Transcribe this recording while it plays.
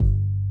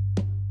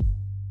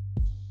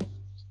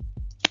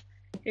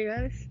Hey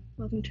guys,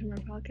 welcome to my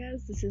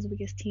podcast. This is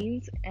Weakest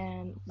Teens,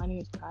 and my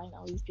name is Kai, and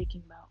I'll be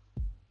speaking about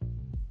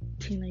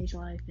teenage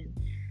life and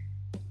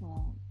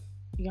um,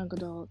 young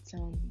adults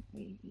and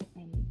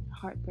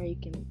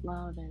heartbreak and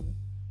love and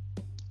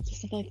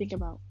just stuff I think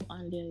about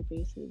on a daily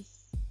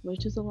basis,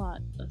 which is a lot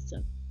of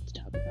stuff to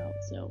talk about.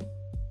 So,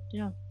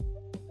 yeah,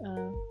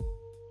 uh,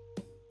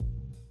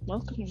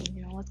 welcome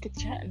and let's get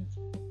chatting.